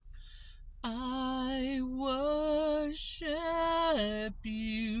I worship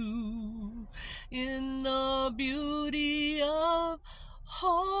you in the beauty of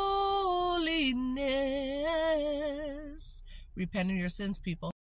holiness. Repent of your sins, people.